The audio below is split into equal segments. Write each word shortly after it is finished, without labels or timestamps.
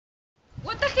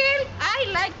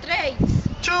like trains.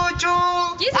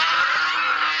 Choo-choo! Yes.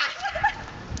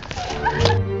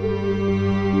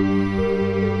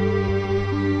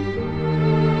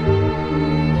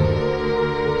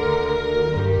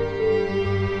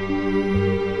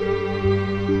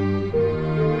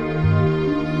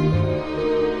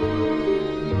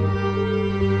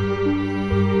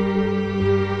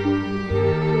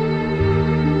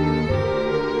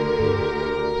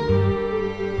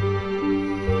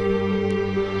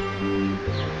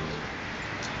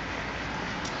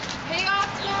 Hey,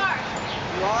 Oscar!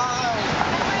 Wow!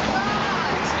 Oh my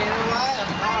God! It's been a while.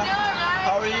 I know, right?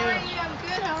 How are you? I'm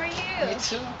good. How are you? Me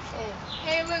too.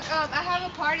 Hey, look, I have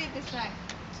a party this night.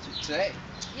 Today?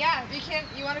 Yeah,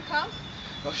 you want to come?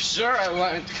 Oh, sure I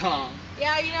want to come.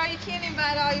 Yeah, you can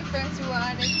invite all your friends you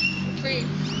want. It's free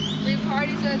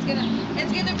party, so it's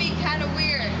gonna be kind of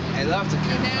weird. I love to You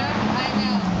come. know? I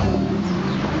know.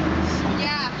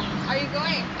 Yeah. Are you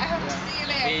going? I hope to see you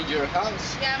there. In your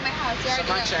house? Yeah, my house. You So already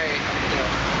much know.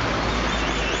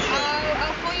 I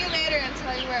I'll phone you later and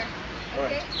tell you where.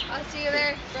 Okay? Alright. I'll see you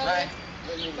there, brother.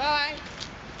 Bye. Bye.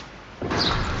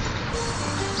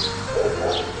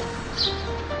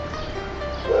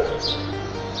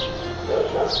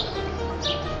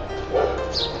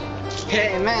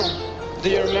 Hey man, do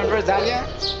you remember Dalia?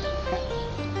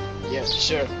 Yeah,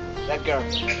 sure, that girl.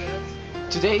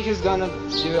 Today he's gonna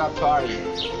do a party.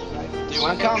 Do you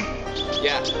wanna come?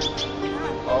 Yeah.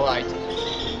 Alright.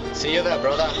 See you there,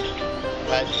 brother.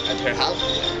 At her house?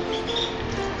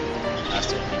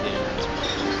 After he didn't answer.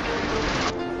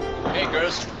 Hey,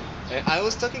 girls. I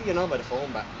was talking, by the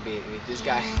phone with this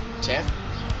guy, Chef.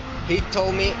 He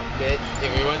told me that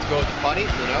if we want to go to party,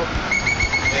 so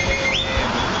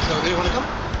do you want to come?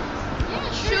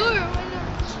 Yeah, sure. Why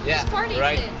not? Yeah, Whose party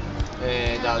right. is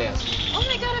it? Dahlia's. Oh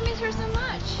my God, I miss her so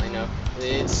much. I know.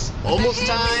 It's almost Okay,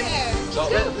 time. there. So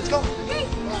let's go. Okay.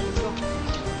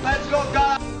 Let's go,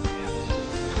 guys!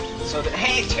 So,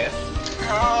 hey, Chef.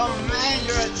 Oh man,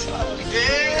 you're a totally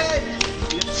good!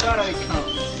 You totally come.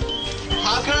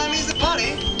 How can I miss the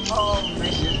party? Oh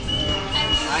man.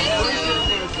 I know this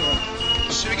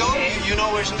is Should we go? You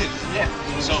know where she lives. Yeah.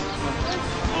 So,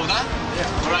 hold on.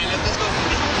 Yeah. Alright, let's go.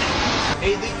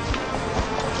 Hey,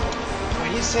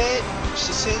 when you said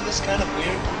she said this kind of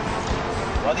weird,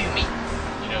 what do you mean?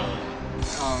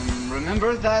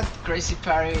 Remember that crazy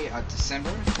party at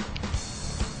December?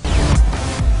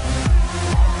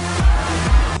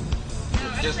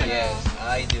 Just like yes,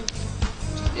 I do.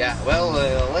 Yeah. Well,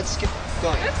 let's keep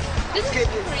going. This is free.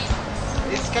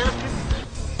 It's kind of pretty.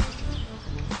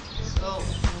 So,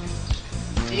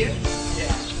 here?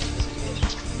 Yeah.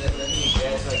 Let me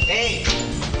guess. Hey.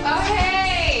 Oh,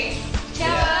 hey.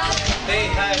 Jell. Hey,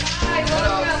 hi. Hi,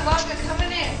 welcome.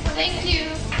 Coming in. Thank you.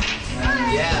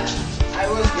 Bye. Yeah. I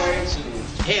was going to.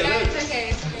 Hey, Yeah, look. it's okay.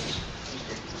 It's okay.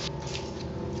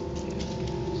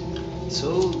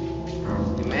 So,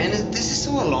 the man, this is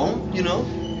so alone,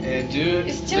 And dude,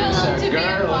 It's too there's alone a to be a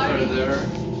girl party. over there.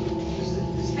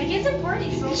 I guess the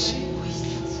party's over. I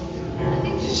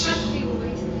think she must be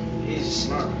wasted. He's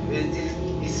smart.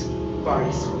 His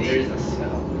party's weird as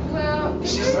hell. Well,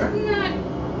 this is Remember? not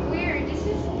weird. This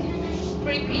is kind of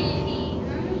creepy.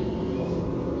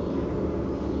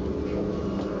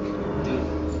 Dude.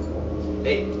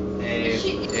 Hey,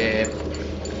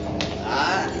 I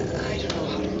don't know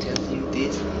how to tell you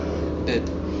this, but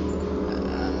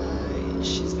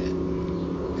she's dead.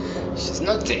 She's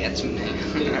not dead,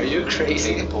 man. Are you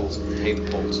crazy? Hey, the pulse. Hey,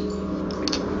 the pulse.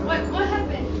 What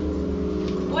happened?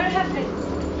 What happened?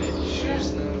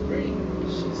 She's not breathing.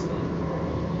 She's not.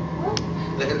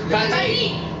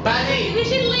 Buddy! Buddy! We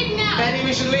should leave now! Buddy,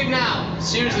 we should leave now.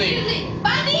 Seriously.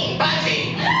 Buddy!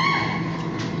 Buddy!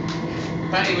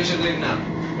 Buddy, we should leave now.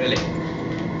 Really?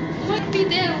 What be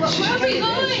there? Where are we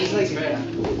going? She's like,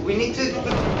 man, we need to.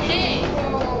 Hey!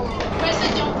 Where's the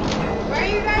jump? Where are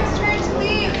you guys trying to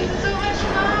leave? This is so much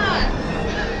fun!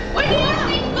 Where do you have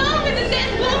fun with the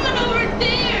dead woman over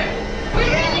there? We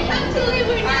really have to leave.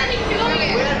 We're not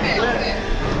enjoying it.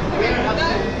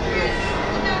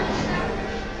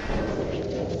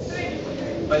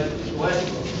 But what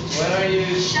are you?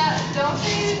 Shut! Don't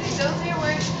say anything. Don't say a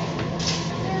word.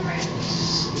 Don't say a word.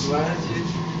 What are you?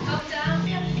 Calm down.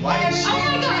 Why is Oh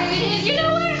my God! You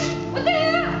know what? What the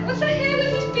hell? What's the hell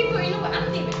with these people? You know what?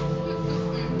 I'm leaving.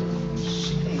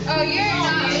 Oh, you're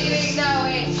not leaving. No,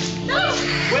 wait. No!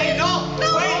 Wait, no! No!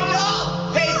 Wait, no!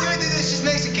 Hey, dude, she's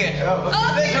Mexican.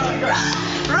 Okay.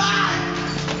 Run!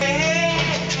 Hey!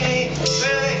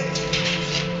 Wait.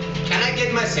 Can I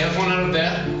get my cell phone out of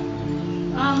there?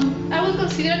 I will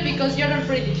consider it because you're not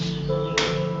British.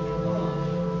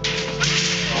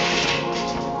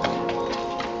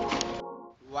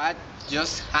 What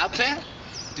just happened?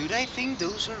 Dude, I think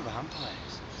those are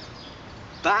vampires.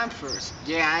 Vampires.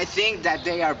 Yeah, I think that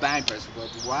they are vampires. But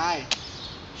why?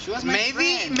 She was my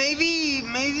friend.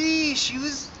 Maybe she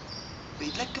was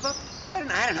like a I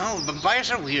don't know.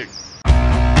 Vampires are weird.